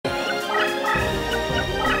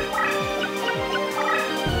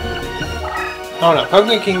don't know.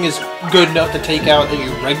 Pumpkin King is good enough to take out a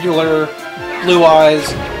regular Blue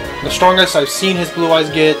Eyes. The strongest I've seen his Blue Eyes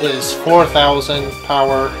get is 4,000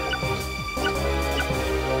 power.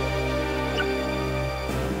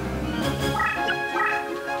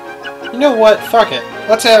 You know what? Fuck it.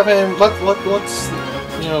 Let's have him. Let's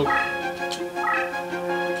you know.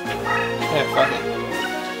 Yeah, fuck it.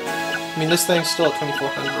 I mean, this thing's still at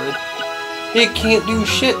 2,400. It can't do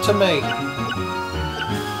shit to me.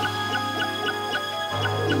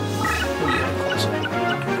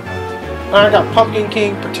 I got Pumpkin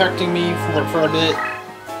King protecting me for a bit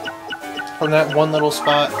from that one little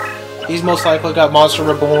spot. He's most likely got Monster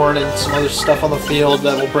Reborn and some other stuff on the field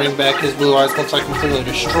that will bring back his Blue Eyes once I completely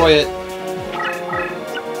destroy it.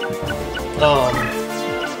 Oh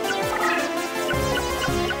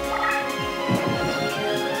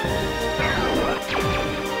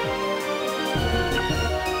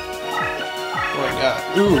my god.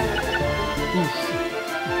 Ooh. Oof.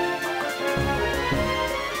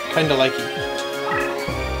 Kinda like it.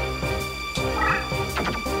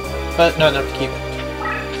 But not enough to keep it.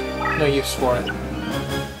 No use for it.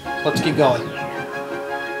 Let's keep going.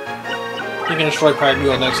 You can destroy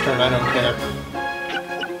Pragduel next turn, I don't care.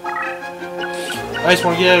 I just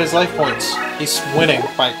want to get out his life points. He's winning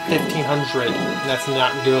by 1,500, and that's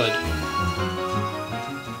not good.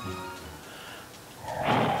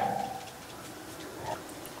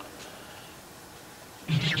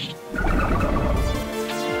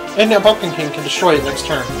 And now Pumpkin King can destroy it next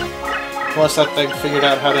turn. Unless that thing figured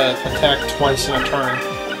out how to attack twice in a turn.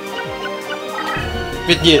 If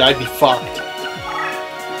it did, I'd be fucked.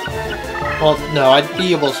 Well, no, I'd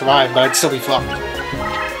be able to survive, but I'd still be fucked.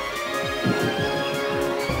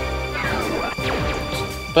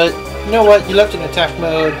 But, you know what? You left in attack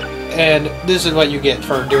mode, and this is what you get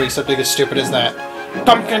for doing something as stupid as that.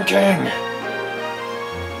 Pumpkin King!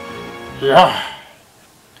 Yeah.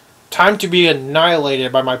 Time to be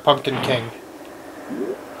annihilated by my Pumpkin King.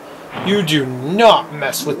 You do not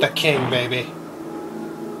mess with the king, baby.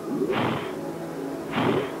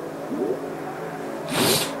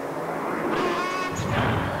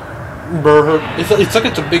 Burp. It's like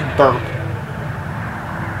it's a big burp.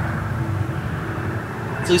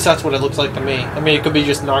 At least that's what it looks like to me. I mean, it could be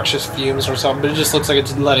just noxious fumes or something, but it just looks like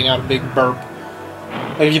it's letting out a big burp.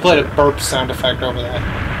 Like if you played a burp sound effect over that.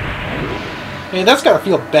 I mean, that's gotta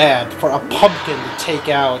feel bad for a pumpkin to take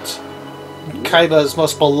out Kaiba's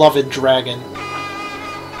most beloved dragon.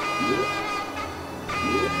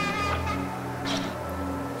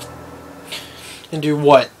 And do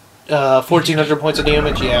what? 1,400 points of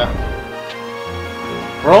damage? Yeah.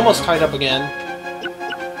 We're almost tied up again.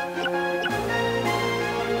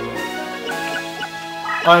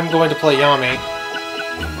 I'm going to play Yami.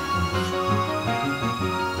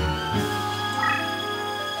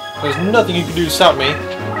 There's nothing you can do to stop me.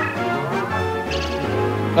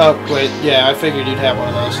 Oh, wait, yeah, I figured you'd have one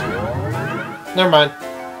of those. Never mind.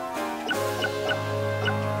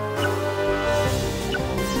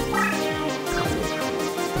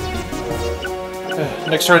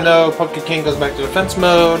 Next turn, though, Pumpkin King goes back to defense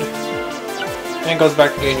mode. And goes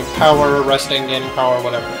back to gaining power, resting, gaining power,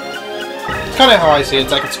 whatever. It's kind of how I see it.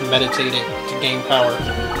 It's like it's meditating to gain power.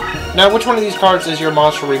 Now, which one of these cards is your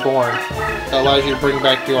Monster Reborn? That allows you to bring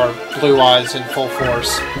back your Blue Eyes in full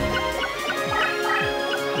force.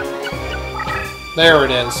 There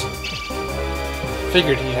it is.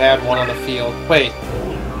 Figured he had one on the field. Wait.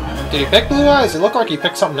 Did he pick Blue Eyes? It looked like he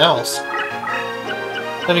picked something else.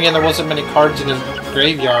 Then again, there wasn't many cards in his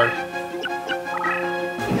graveyard.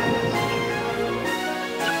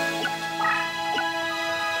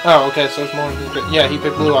 Oh, okay, so it's more... Yeah, he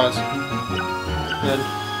picked Blue Eyes. Then...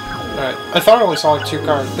 Alright. I thought I only saw like 2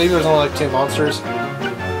 cards. Maybe there's only like 2 monsters.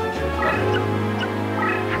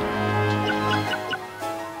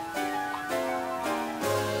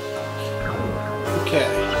 Okay.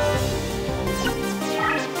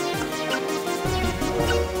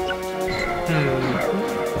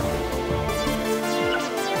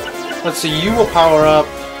 Let's see, you will power up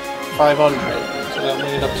 500. So that'll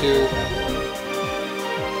bring it up to...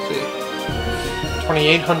 Let's see...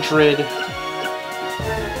 2,800...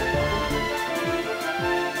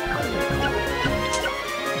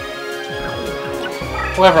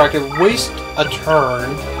 However, I could waste a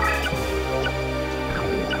turn.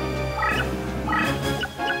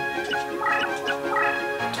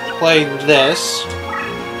 To play this.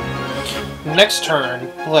 Next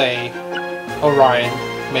turn, play Orion,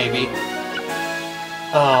 maybe.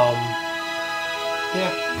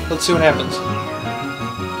 Yeah, let's see what happens.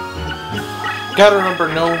 Gotta remember,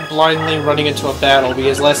 no blindly running into a battle,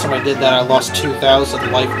 because last time I did that, I lost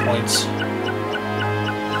 2,000 life points.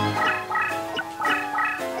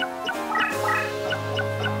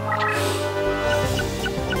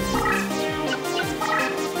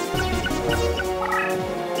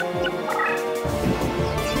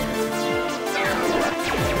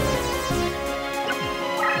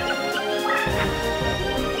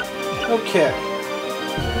 Okay.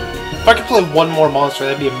 If I could play one more monster,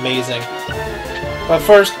 that'd be amazing. But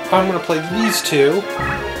first, I'm going to play these two.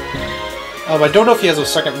 I don't know if he has a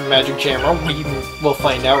second magic jammer. We'll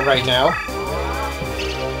find out right now.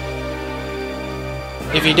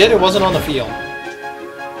 If he did, it wasn't on the field.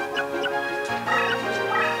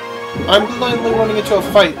 I'm blindly running into a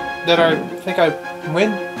fight that I think I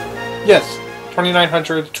win. Yes,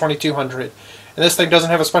 2900 to 2200. And this thing doesn't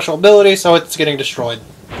have a special ability, so it's getting destroyed.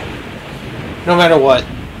 No matter what.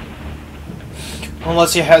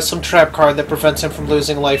 Unless he has some trap card that prevents him from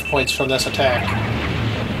losing life points from this attack.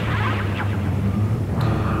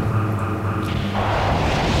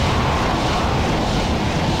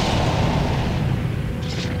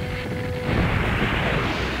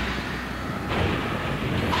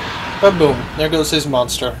 But boom, there goes his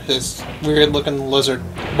monster. His weird-looking lizard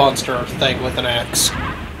monster thing with an axe.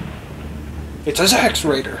 It's his Axe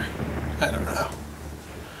Raider. I don't know.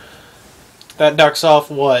 That knocks off,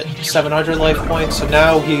 what, 700 life points? So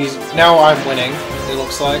now I'm winning, it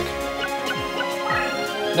looks like.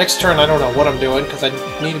 Next turn, I don't know what I'm doing, because I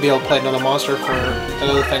need to be able to play another monster for that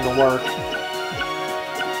other thing to work.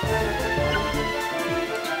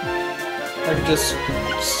 I can just...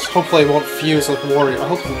 hopefully it won't fuse with Warrior. I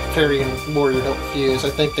hope the Fairy and Warrior don't fuse. I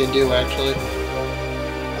think they do, actually.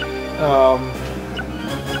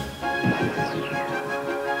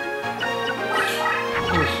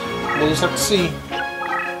 We'll just have to see.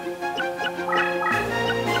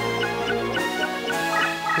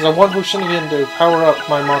 Because I want Hoshinigin to power up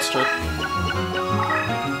my monster.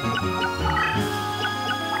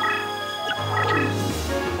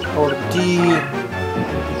 Or D.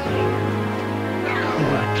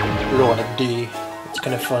 Lord of D. It's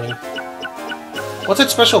kind of funny. What's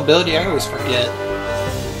its special ability? I always forget.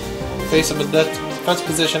 Face of a defense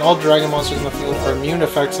position, all dragon monsters in the field are immune to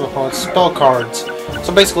effects of opponent's spell cards.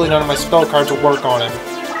 So basically none of my spell cards will work on him.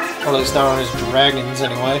 Or at least not on his dragons,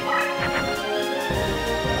 anyway.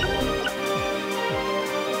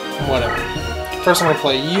 Whatever. First I'm going to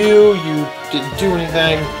play you. You didn't do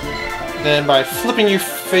anything. Then by flipping you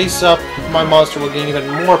face up, my monster will gain even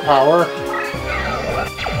more power.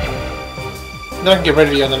 Then I can get rid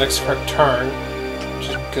of you on the next turn, which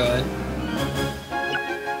is good.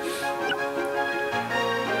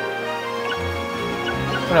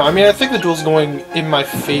 I mean, I think the duel's going in my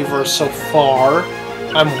favor so far.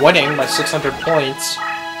 I'm winning by 600 points.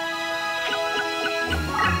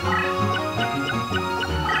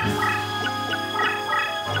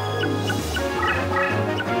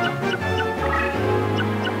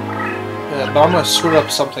 Yeah, but I'm gonna screw up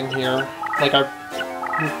something here. Like, I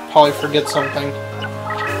probably forget something.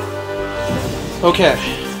 Okay.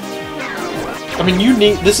 I mean, you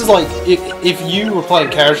need... This is like... If you were playing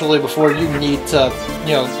casually before, you need to,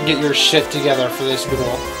 you know, get your shit together for this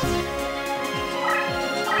duel.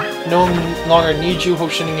 No longer need you,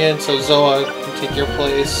 Hoshinigin, so Zoa can take your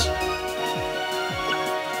place.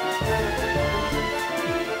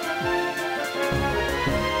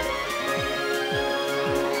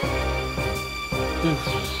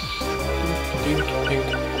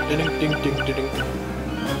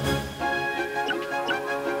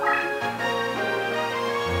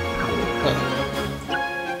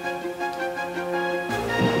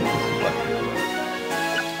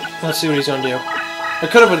 Let's see what he's gonna do. I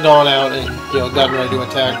could have gone out and, you know, gotten ready to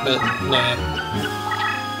attack, but nah.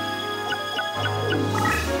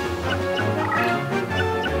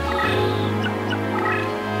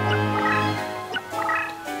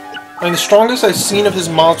 I mean, the strongest I've seen of his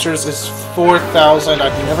monsters is 4,000.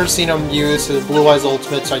 I've never seen him use his Blue Eyes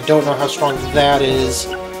Ultimate, so I don't know how strong that is.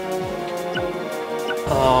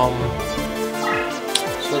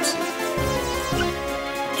 So let's see.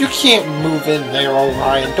 You can't move in there,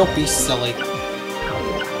 Orion. Don't be silly.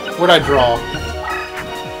 What'd I draw?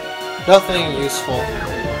 Nothing useful.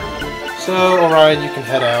 So, Orion, you can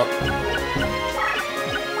head out.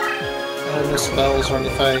 No spells or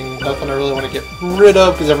anything. Nothing I really want to get rid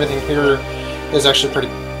of, because everything here is actually pretty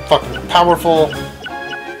fucking powerful.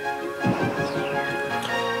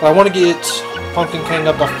 But I want to get Pumpkin King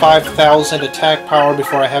up to 5,000 attack power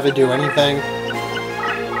before I have it do anything.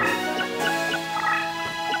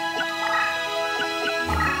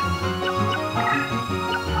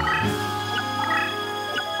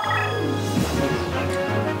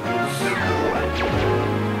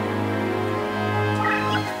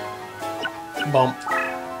 Bump.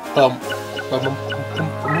 Bump. Bump. Bump.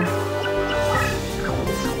 Bump. Bump.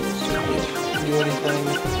 Do anything.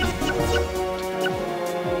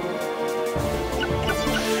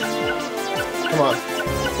 Come on.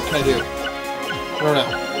 What can I do? I don't know.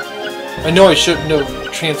 I know I shouldn't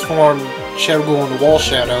have transformed Shadow Ghoul and Wall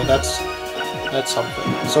Shadow. That's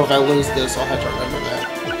something. So if I lose this, I'll have to remember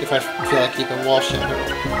that. If I feel like keeping Wall Shadow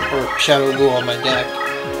or Shadow Ghoul on my deck.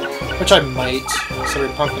 Which I might,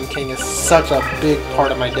 considering Pumpkin King is such a big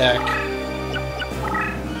part of my deck.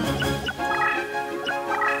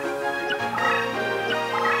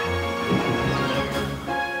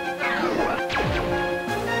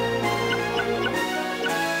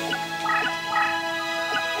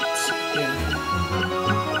 Let's see here.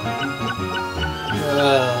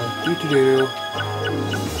 Doo-doo-doo.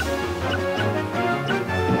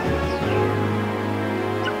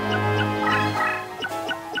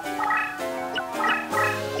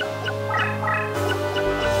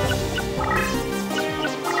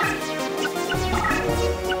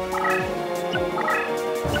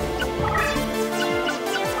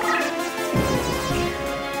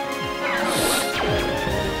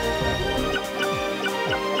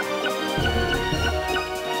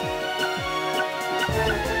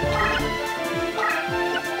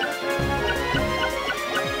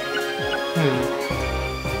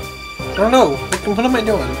 I don't know. What am I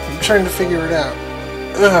doing? I'm trying to figure it out.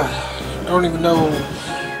 Ugh. I don't even know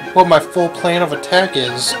what my full plan of attack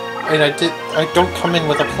is. And I don't come in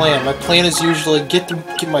with a plan. My plan is usually get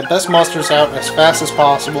my best monsters out as fast as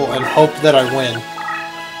possible and hope that I win.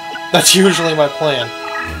 That's usually my plan.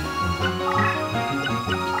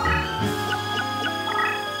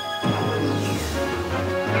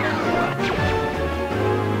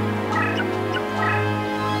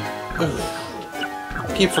 Ugh.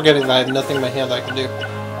 I keep forgetting that I have nothing in my hand that I can do.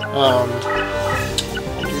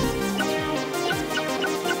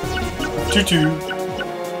 Tutu.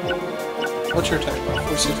 What's your attack buff?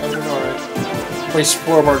 4600, alright. Waste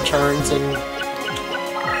 4 more turns and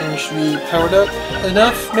you should be powered up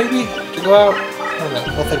enough, maybe, to go out? I don't know,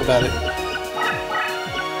 I'll think about it.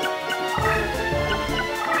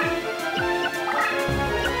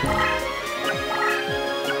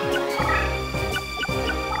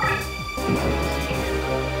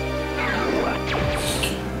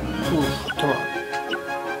 Ooh, come on.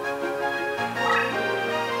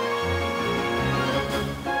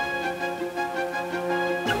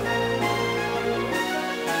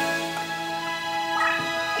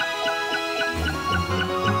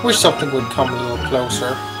 Wish something would come a little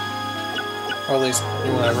closer. Or at least,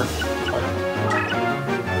 whatever.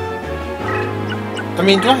 I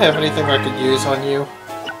mean, do I have anything I could use on you?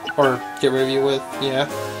 Or get rid of you with? Yeah.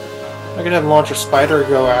 I could have Launcher Spider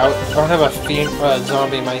go out. I don't have a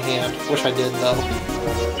zombie in my hand. Wish I did, though.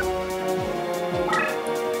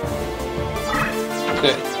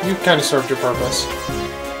 Okay, you kind of served your purpose.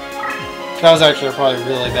 That was actually probably a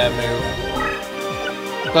really bad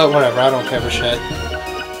move. But whatever, I don't give a shit.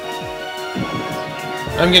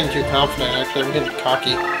 I'm getting too confident, actually. I'm getting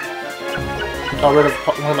cocky. Got rid of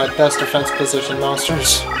one of my best defense position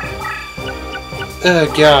monsters. Oh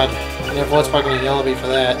god. And everyone's probably gonna yell at me for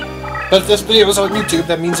that. But if this video is on YouTube,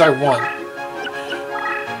 that means I won.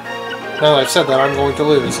 Now that I've said that, I'm going to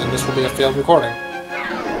lose, and this will be a failed recording.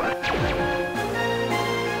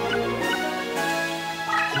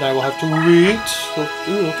 And I will have to wait.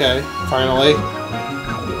 Ooh, okay. Finally. Do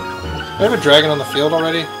I have a dragon on the field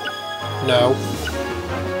already? No.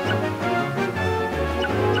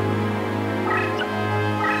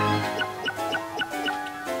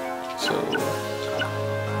 So...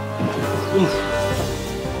 Oof.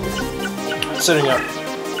 Sitting up.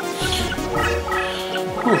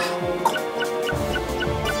 Oof.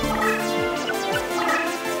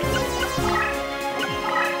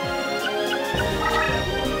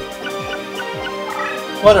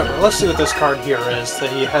 Whatever, let's see what this card here is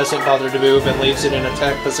that he hasn't bothered to move and leaves it in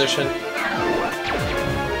attack position.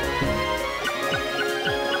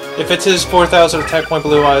 If it's his 4,000 attack point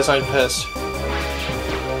blue eyes, I'm pissed.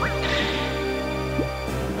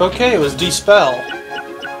 Okay, it was Dispel.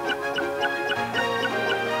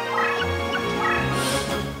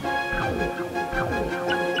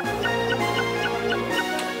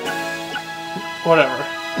 Whatever.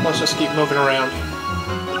 Let's just keep moving around.